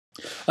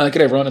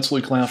G'day everyone, it's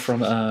Luke Lau from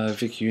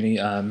Vic Uni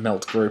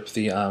Melt Group,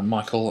 the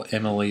Michael,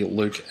 Emily,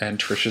 Luke and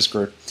Trisha's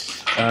group.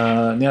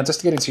 Now just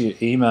to get into your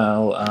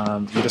email,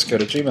 you just go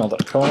to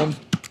gmail.com.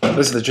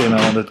 This is the Gmail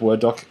on the Word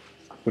doc.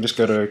 We'll just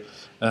go to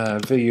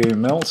VU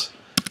Melt.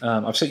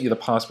 I've sent you the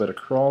password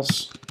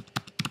across.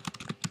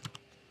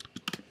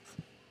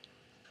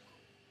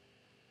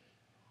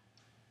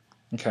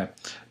 Okay,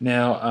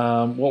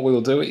 now what we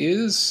will do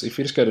is, if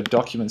you just go to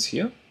Documents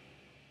here,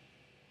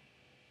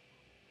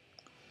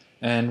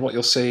 and what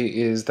you'll see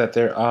is that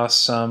there are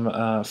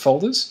some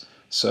folders.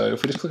 So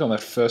if we just click on that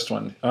first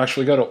one,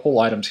 actually go to All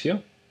Items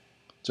here,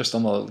 just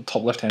on the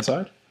top left-hand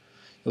side.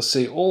 You'll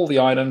see all the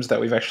items that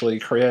we've actually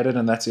created,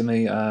 and that's in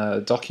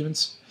the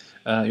Documents.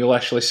 You'll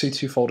actually see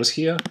two folders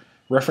here,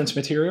 Reference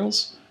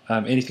Materials,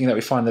 anything that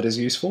we find that is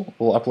useful,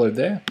 we'll upload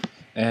there,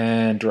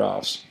 and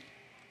Drafts.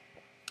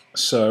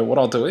 So what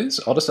I'll do is,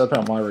 I'll just open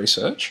up my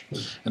research,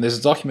 and there's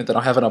a document that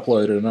I haven't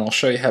uploaded, and I'll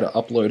show you how to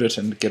upload it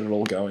and get it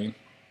all going.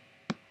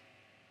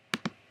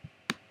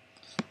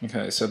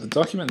 Okay, so the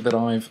document that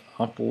I've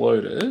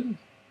uploaded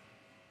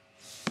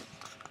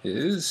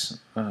is,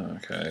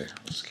 okay,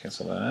 let's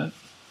cancel that.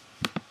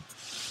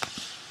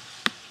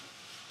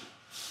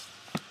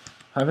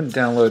 I haven't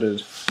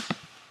downloaded,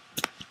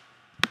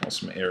 well,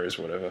 some errors,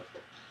 whatever.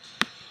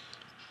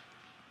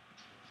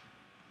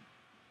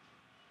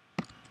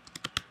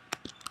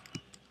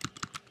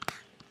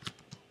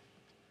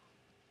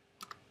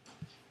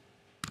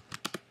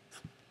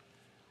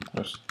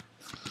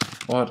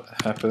 What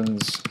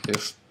happens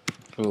if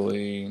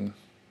bullying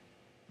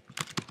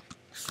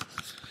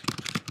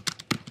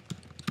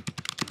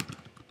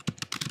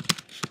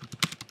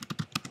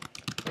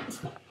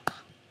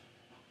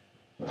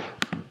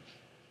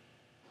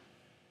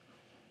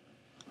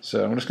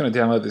So I'm just going to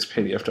download this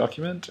PDF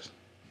document.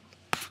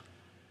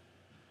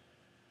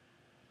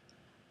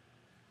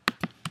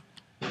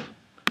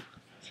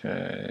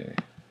 Okay.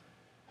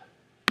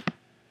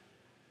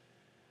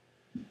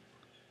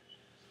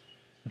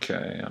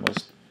 Okay, I'm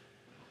just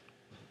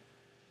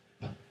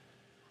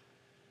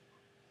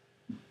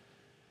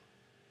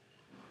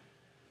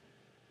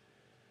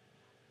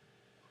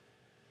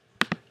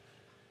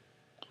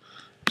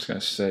going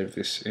to save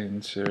this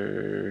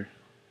into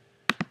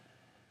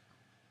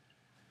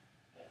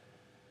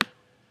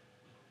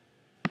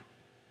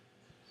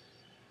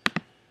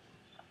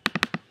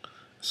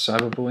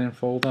cyberbullying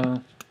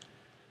folder.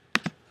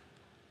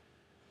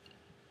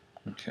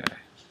 Okay,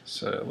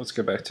 so let's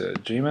go back to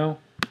Gmail.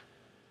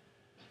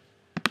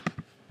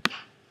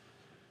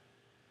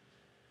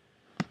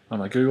 On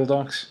my Google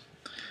Docs,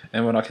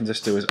 and what I can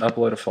just do is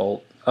upload the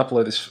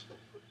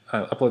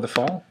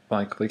file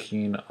by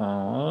clicking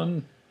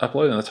on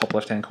Upload in the top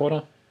left-hand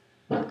corner.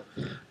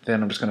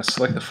 Then I'm just going to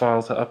select the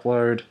file to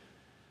upload,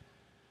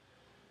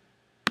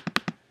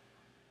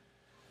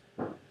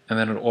 and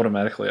then it'll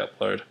automatically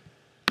upload.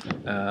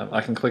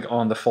 I can click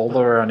on the folder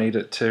where I need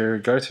it to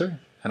go to,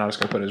 and I'm just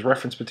going to put it as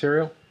reference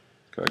material.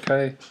 Go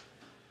OK,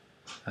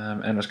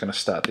 and I'm just going to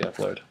start the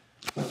upload.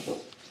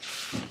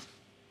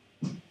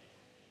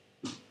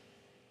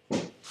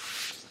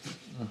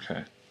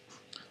 Okay,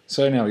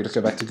 so now we just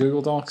go back to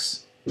Google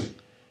Docs,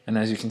 and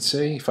as you can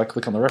see, if I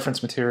click on the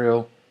reference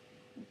material,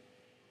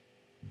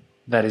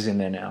 that is in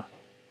there now.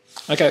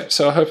 Okay,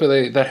 so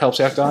hopefully that helps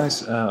out,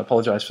 guys.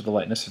 Apologize for the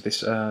lateness of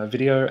this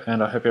video,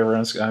 and I hope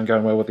everyone's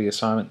going well with the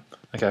assignment.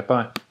 Okay,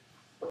 bye.